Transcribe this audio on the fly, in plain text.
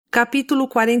Capítulo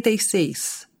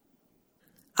 46.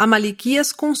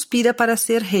 Amalequias conspira para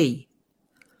ser rei.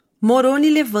 Moroni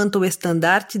levanta o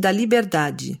estandarte da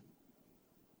liberdade.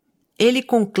 Ele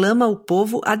conclama o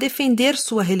povo a defender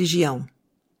sua religião.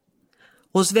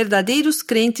 Os verdadeiros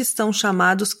crentes são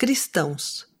chamados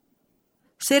cristãos.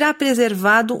 Será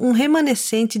preservado um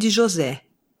remanescente de José.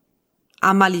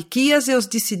 Amalequias e os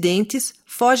dissidentes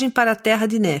fogem para a terra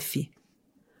de Nefe.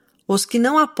 Os que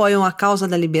não apoiam a causa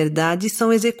da liberdade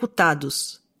são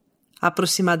executados.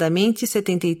 Aproximadamente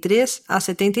 73 a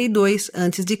 72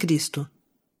 a.C.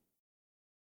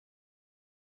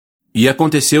 E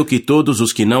aconteceu que todos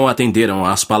os que não atenderam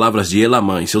às palavras de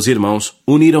Elamã e seus irmãos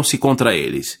uniram-se contra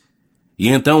eles. E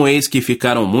então eis que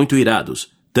ficaram muito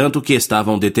irados, tanto que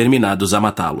estavam determinados a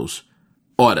matá-los.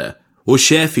 Ora, o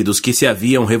chefe dos que se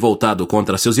haviam revoltado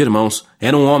contra seus irmãos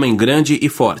era um homem grande e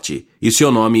forte, e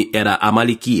seu nome era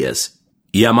Amalequias.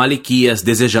 E Amalequias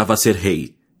desejava ser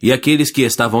rei, e aqueles que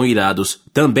estavam irados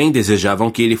também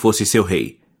desejavam que ele fosse seu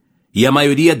rei. E a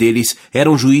maioria deles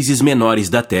eram juízes menores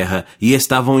da terra e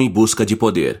estavam em busca de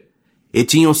poder. E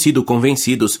tinham sido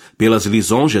convencidos pelas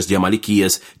lisonjas de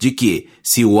Amalequias de que,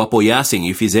 se o apoiassem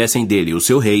e fizessem dele o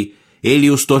seu rei,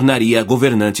 ele os tornaria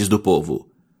governantes do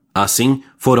povo. Assim,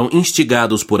 foram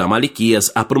instigados por Amalequias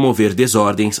a promover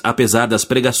desordens apesar das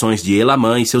pregações de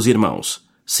Elamã e seus irmãos.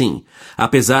 Sim,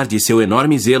 apesar de seu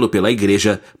enorme zelo pela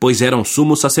igreja, pois eram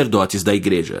sumos sacerdotes da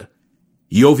igreja.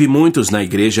 E houve muitos na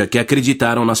igreja que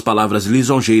acreditaram nas palavras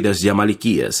lisonjeiras de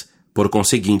Amalequias. Por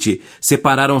conseguinte,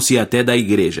 separaram-se até da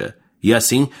igreja. E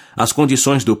assim, as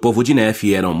condições do povo de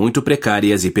Nefe eram muito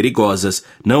precárias e perigosas,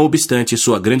 não obstante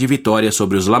sua grande vitória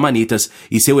sobre os lamanitas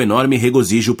e seu enorme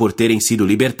regozijo por terem sido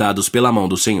libertados pela mão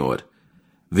do Senhor.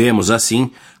 Vemos,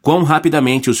 assim, quão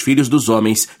rapidamente os filhos dos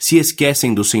homens se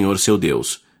esquecem do Senhor seu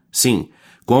Deus. Sim,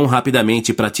 quão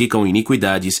rapidamente praticam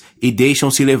iniquidades e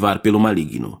deixam-se levar pelo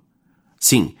maligno.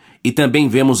 Sim, e também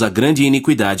vemos a grande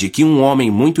iniquidade que um homem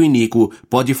muito iníquo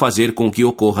pode fazer com que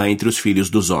ocorra entre os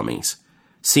filhos dos homens.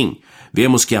 Sim,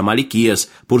 vemos que Amalequias,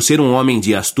 por ser um homem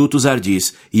de astutos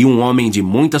ardis e um homem de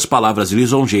muitas palavras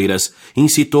lisonjeiras,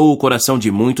 incitou o coração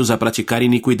de muitos a praticar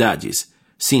iniquidades.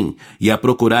 Sim, e a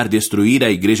procurar destruir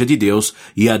a igreja de Deus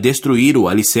e a destruir o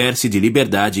alicerce de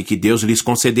liberdade que Deus lhes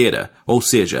concedera, ou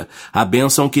seja, a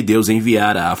bênção que Deus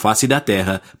enviara à face da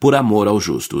terra por amor aos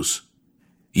justos.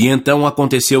 E então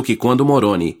aconteceu que quando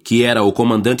Moroni, que era o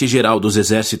comandante-geral dos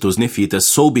exércitos nefitas,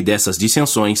 soube dessas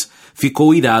dissensões,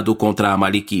 ficou irado contra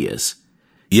Amalequias.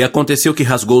 E aconteceu que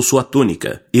rasgou sua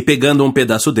túnica, e pegando um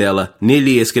pedaço dela,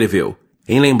 nele escreveu: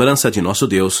 em lembrança de nosso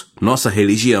Deus, nossa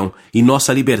religião, e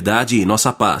nossa liberdade e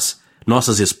nossa paz,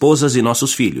 nossas esposas e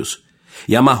nossos filhos.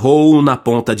 E amarrou-o na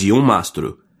ponta de um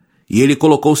mastro. E ele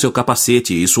colocou seu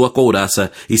capacete e sua couraça,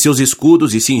 e seus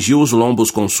escudos, e cingiu os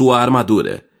lombos com sua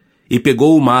armadura. E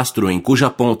pegou o mastro em cuja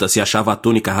ponta se achava a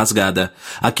túnica rasgada,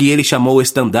 a que ele chamou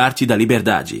estandarte da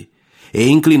liberdade. E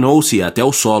inclinou-se até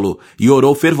o solo e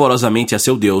orou fervorosamente a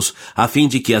seu Deus, a fim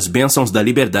de que as bênçãos da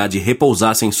liberdade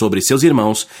repousassem sobre seus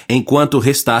irmãos, enquanto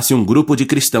restasse um grupo de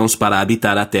cristãos para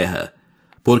habitar a terra.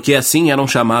 Porque assim eram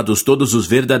chamados todos os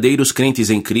verdadeiros crentes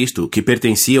em Cristo que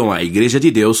pertenciam à Igreja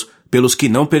de Deus, pelos que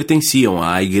não pertenciam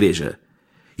à Igreja.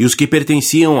 E os que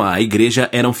pertenciam à Igreja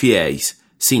eram fiéis.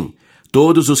 Sim,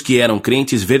 todos os que eram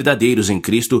crentes verdadeiros em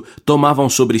Cristo tomavam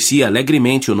sobre si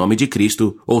alegremente o nome de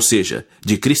Cristo, ou seja,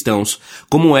 de cristãos,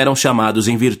 como eram chamados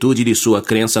em virtude de sua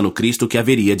crença no Cristo que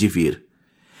haveria de vir.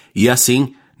 E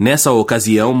assim, nessa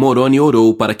ocasião, Moroni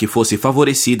orou para que fosse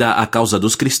favorecida a causa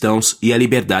dos cristãos e a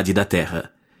liberdade da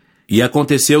terra. E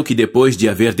aconteceu que depois de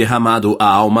haver derramado a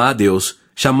alma a Deus,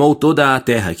 chamou toda a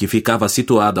terra que ficava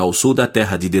situada ao sul da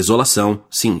terra de desolação,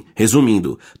 sim,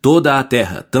 resumindo, toda a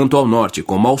terra, tanto ao norte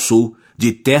como ao sul,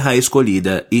 de terra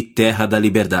escolhida e terra da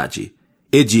liberdade.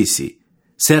 E disse: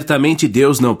 certamente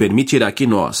Deus não permitirá que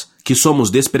nós, que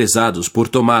somos desprezados por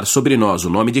tomar sobre nós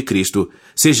o nome de Cristo,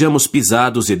 sejamos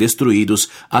pisados e destruídos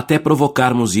até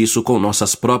provocarmos isso com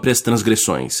nossas próprias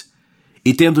transgressões.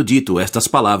 E tendo dito estas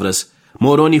palavras,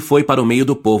 Moroni foi para o meio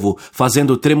do povo,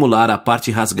 fazendo tremular a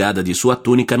parte rasgada de sua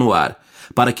túnica no ar,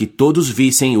 para que todos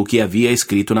vissem o que havia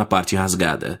escrito na parte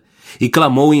rasgada. E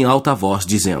clamou em alta voz,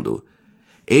 dizendo: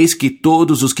 eis que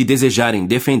todos os que desejarem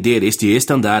defender este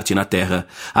estandarte na terra,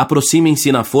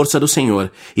 aproximem-se na força do Senhor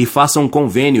e façam um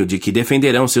convênio de que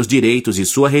defenderão seus direitos e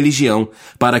sua religião,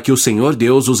 para que o Senhor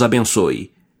Deus os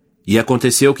abençoe. E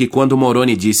aconteceu que quando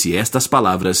Moroni disse estas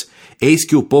palavras, eis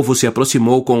que o povo se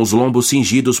aproximou com os lombos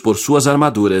cingidos por suas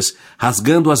armaduras,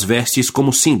 rasgando as vestes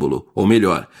como símbolo, ou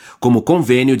melhor, como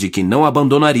convênio de que não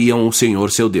abandonariam o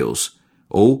Senhor seu Deus.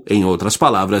 ou, em outras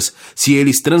palavras, se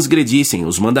eles transgredissem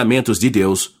os mandamentos de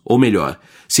Deus, ou melhor,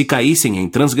 se caíssem em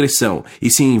transgressão e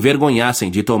se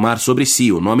envergonhassem de tomar sobre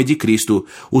si o nome de Cristo,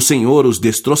 o Senhor os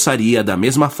destroçaria da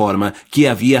mesma forma que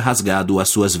havia rasgado as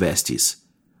suas vestes.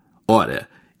 Ora,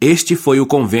 este foi o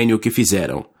convênio que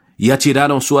fizeram, e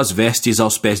atiraram suas vestes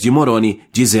aos pés de Moroni,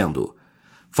 dizendo: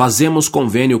 Fazemos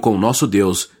convênio com nosso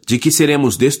Deus, de que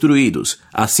seremos destruídos,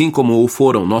 assim como o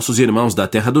foram nossos irmãos da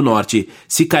terra do norte,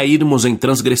 se cairmos em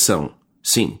transgressão.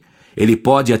 Sim, ele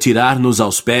pode atirar-nos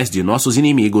aos pés de nossos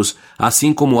inimigos,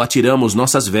 assim como atiramos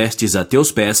nossas vestes a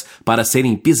teus pés para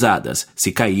serem pisadas,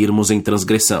 se cairmos em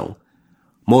transgressão.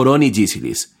 Moroni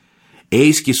disse-lhes: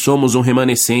 Eis que somos um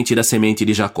remanescente da semente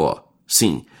de Jacó.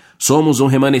 Sim, somos um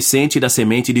remanescente da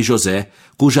semente de José,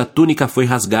 cuja túnica foi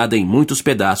rasgada em muitos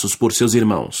pedaços por seus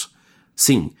irmãos.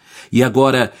 Sim, e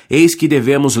agora, eis que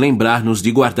devemos lembrar-nos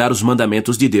de guardar os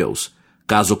mandamentos de Deus.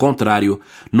 Caso contrário,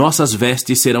 nossas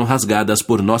vestes serão rasgadas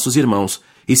por nossos irmãos,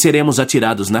 e seremos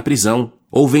atirados na prisão,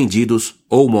 ou vendidos,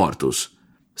 ou mortos.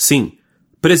 Sim,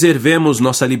 preservemos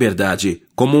nossa liberdade,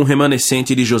 como um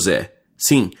remanescente de José.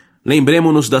 Sim,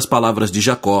 lembremo-nos das palavras de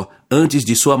Jacó antes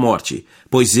de sua morte,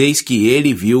 pois eis que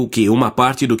ele viu que uma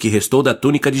parte do que restou da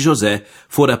túnica de José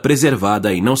fora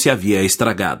preservada e não se havia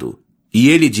estragado. E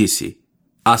ele disse: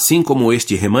 Assim como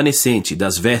este remanescente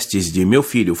das vestes de meu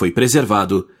filho foi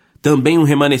preservado, também um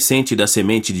remanescente da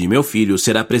semente de meu filho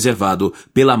será preservado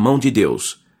pela mão de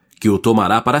Deus, que o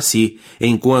tomará para si,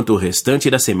 enquanto o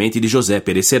restante da semente de José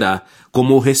perecerá,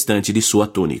 como o restante de sua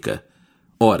túnica.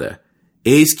 Ora,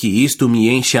 eis que isto me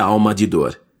enche a alma de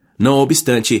dor. Não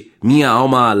obstante, minha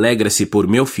alma alegra-se por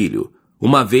meu filho,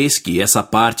 uma vez que essa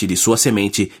parte de sua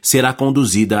semente será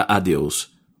conduzida a Deus.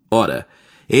 Ora,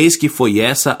 eis que foi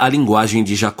essa a linguagem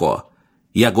de Jacó.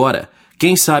 E agora,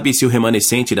 quem sabe se o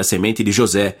remanescente da semente de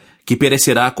José, que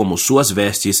perecerá como suas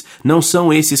vestes, não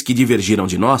são esses que divergiram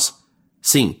de nós?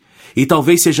 Sim, e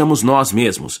talvez sejamos nós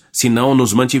mesmos, se não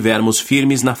nos mantivermos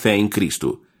firmes na fé em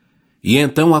Cristo. E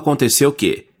então aconteceu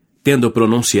que, tendo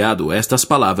pronunciado estas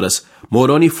palavras,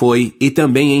 Moroni foi e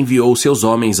também enviou seus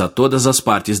homens a todas as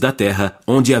partes da terra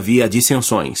onde havia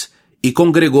dissensões, e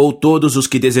congregou todos os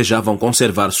que desejavam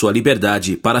conservar sua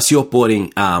liberdade para se oporem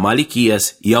a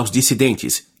Amalequias e aos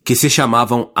dissidentes, que se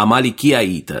chamavam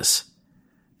Amalequiaitas.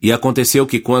 E aconteceu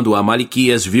que quando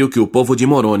Amalequias viu que o povo de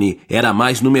Moroni era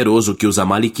mais numeroso que os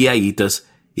Amalequiaitas,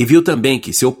 e viu também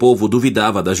que seu povo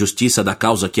duvidava da justiça da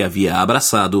causa que havia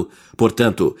abraçado,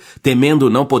 portanto, temendo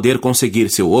não poder conseguir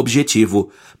seu objetivo,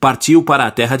 partiu para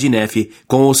a terra de Nefe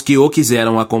com os que o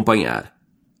quiseram acompanhar.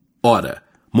 Ora,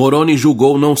 Moroni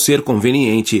julgou não ser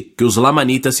conveniente que os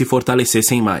lamanitas se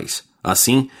fortalecessem mais.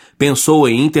 Assim, pensou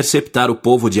em interceptar o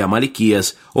povo de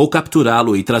Amalequias, ou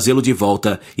capturá-lo e trazê-lo de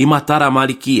volta e matar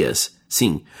Amalequias.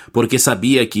 Sim, porque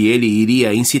sabia que ele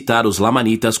iria incitar os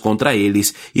lamanitas contra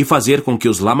eles e fazer com que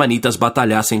os lamanitas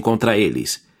batalhassem contra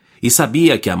eles. E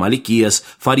sabia que Amalequias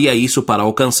faria isso para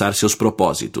alcançar seus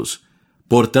propósitos.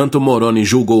 Portanto, Moroni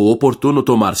julgou oportuno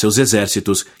tomar seus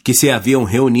exércitos, que se haviam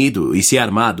reunido e se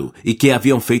armado, e que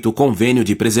haviam feito o convênio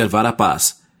de preservar a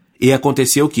paz. E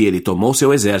aconteceu que ele tomou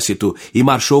seu exército e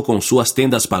marchou com suas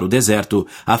tendas para o deserto,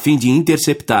 a fim de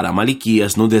interceptar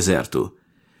Amalequias no deserto.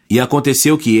 E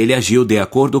aconteceu que ele agiu de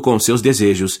acordo com seus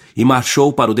desejos, e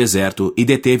marchou para o deserto e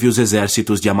deteve os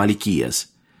exércitos de Amalequias.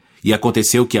 E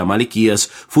aconteceu que Amalequias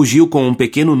fugiu com um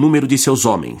pequeno número de seus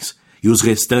homens, e os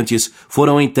restantes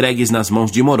foram entregues nas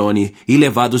mãos de Moroni e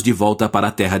levados de volta para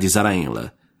a terra de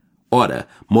Zaraenla. Ora,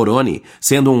 Moroni,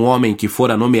 sendo um homem que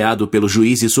fora nomeado pelos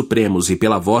juízes supremos e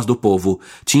pela voz do povo,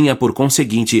 tinha, por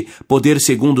conseguinte, poder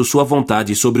segundo sua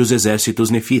vontade sobre os exércitos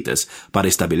nefitas, para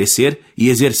estabelecer e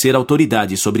exercer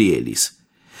autoridade sobre eles.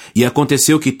 E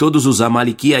aconteceu que todos os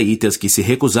Amalequiaitas que se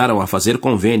recusaram a fazer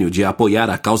convênio de apoiar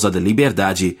a causa da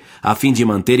liberdade, a fim de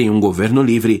manterem um governo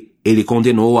livre, ele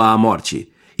condenou à morte,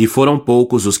 e foram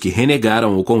poucos os que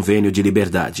renegaram o convênio de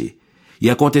liberdade. E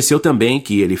aconteceu também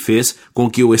que ele fez com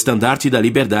que o estandarte da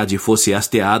liberdade fosse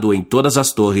hasteado em todas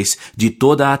as torres de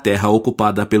toda a terra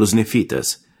ocupada pelos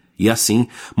nefitas. E assim,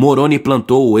 Moroni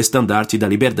plantou o estandarte da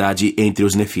liberdade entre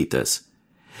os nefitas.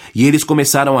 E eles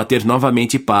começaram a ter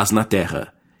novamente paz na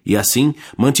terra. E assim,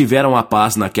 mantiveram a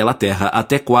paz naquela terra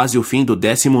até quase o fim do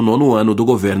 19º ano do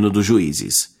governo dos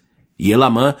juízes. E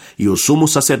Elamã e os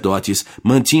sumos sacerdotes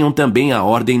mantinham também a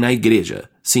ordem na igreja.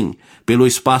 Sim, pelo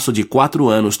espaço de 4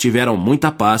 anos tiveram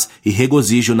muita paz e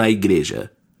regozijo na igreja.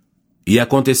 E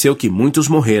aconteceu que muitos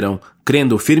morreram,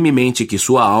 crendo firmemente que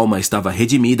sua alma estava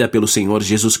redimida pelo Senhor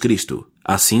Jesus Cristo.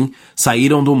 Assim,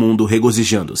 saíram do mundo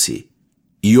regozijando-se.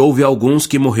 E houve alguns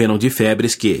que morreram de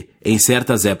febres que, em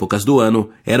certas épocas do ano,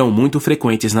 eram muito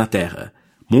frequentes na terra.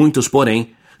 Muitos, porém,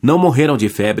 não morreram de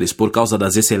febres por causa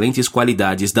das excelentes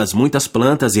qualidades das muitas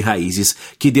plantas e raízes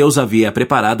que Deus havia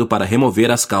preparado para remover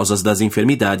as causas das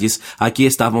enfermidades a que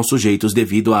estavam sujeitos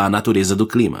devido à natureza do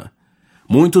clima.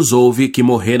 Muitos houve que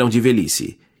morreram de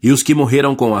velhice, e os que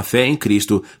morreram com a fé em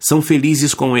Cristo são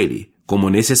felizes com Ele, como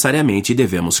necessariamente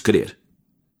devemos crer.